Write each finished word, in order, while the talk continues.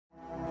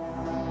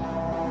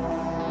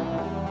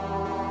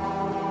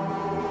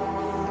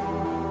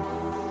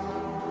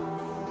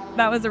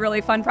that was a really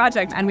fun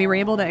project. And we were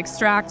able to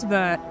extract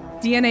the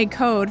DNA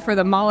code for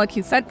the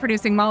molecule,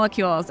 scent-producing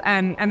molecules,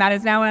 and that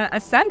is now a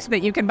scent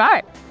that you can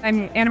buy.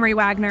 I'm Marie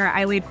Wagner.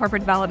 I lead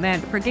corporate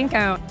development for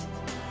Ginkgo.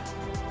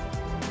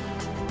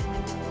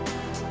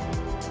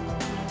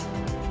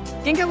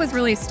 Ginkgo was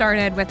really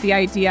started with the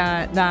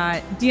idea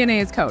that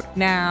DNA is code.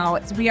 Now,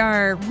 we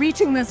are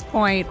reaching this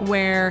point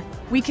where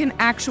we can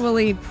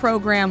actually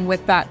program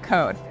with that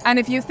code. And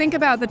if you think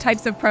about the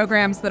types of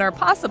programs that are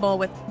possible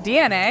with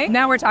DNA,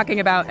 now we're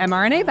talking about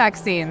mRNA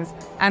vaccines,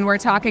 and we're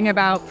talking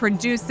about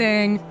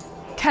producing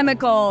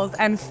chemicals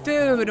and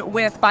food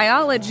with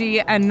biology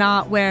and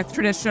not with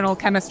traditional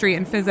chemistry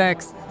and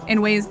physics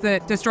in ways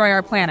that destroy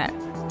our planet.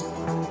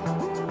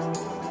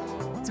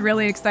 It's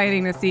really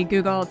exciting to see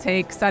Google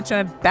take such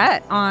a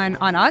bet on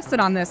us and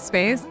on this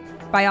space.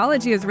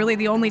 Biology is really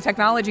the only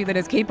technology that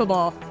is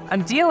capable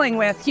of dealing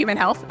with human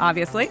health,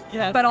 obviously,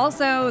 yes, but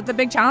also the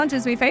big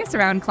challenges we face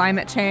around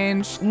climate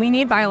change. We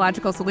need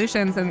biological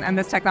solutions, and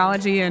this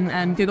technology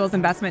and Google's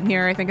investment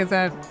here, I think, is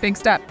a big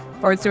step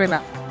towards doing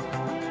that.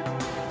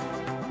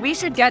 We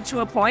should get to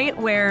a point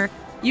where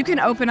you can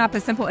open up a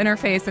simple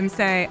interface and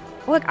say,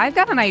 look, I've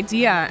got an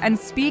idea, and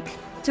speak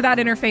to that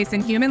interface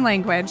in human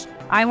language.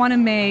 I want to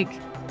make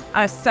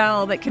a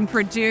cell that can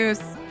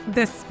produce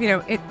this,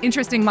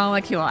 interesting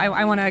molecule.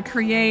 I want to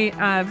create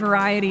a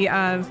variety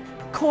of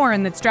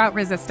corn that's drought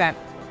resistant,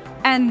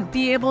 and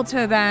be able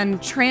to then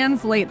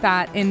translate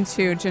that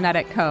into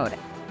genetic code.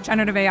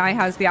 Generative AI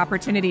has the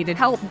opportunity to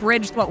help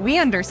bridge what we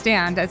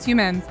understand as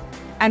humans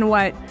and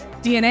what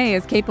DNA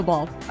is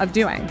capable of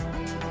doing.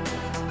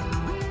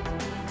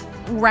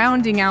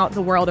 Rounding out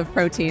the world of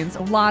proteins,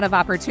 a lot of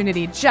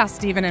opportunity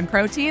just even in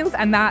proteins,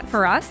 and that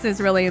for us is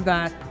really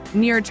the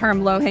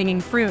near-term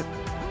low-hanging fruit.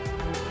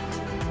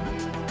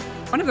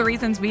 One of the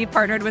reasons we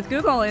partnered with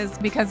Google is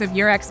because of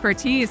your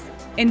expertise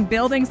in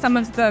building some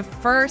of the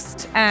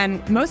first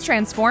and most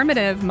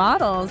transformative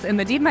models in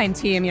the DeepMind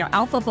team.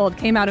 AlphaFold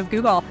came out of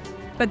Google,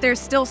 but there's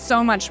still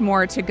so much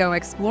more to go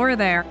explore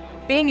there.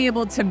 Being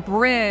able to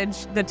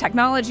bridge the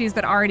technologies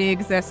that already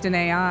exist in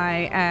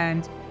AI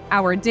and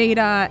our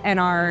data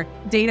and our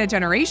data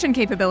generation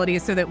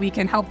capabilities so that we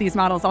can help these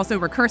models also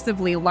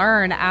recursively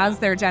learn as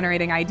they're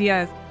generating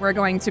ideas. We're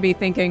going to be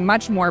thinking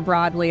much more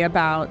broadly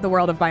about the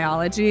world of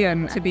biology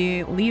and to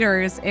be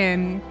leaders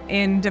in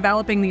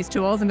developing these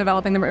tools and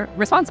developing them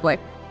responsibly.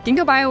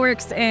 Ginkgo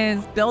Bioworks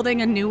is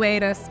building a new way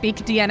to speak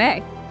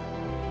DNA.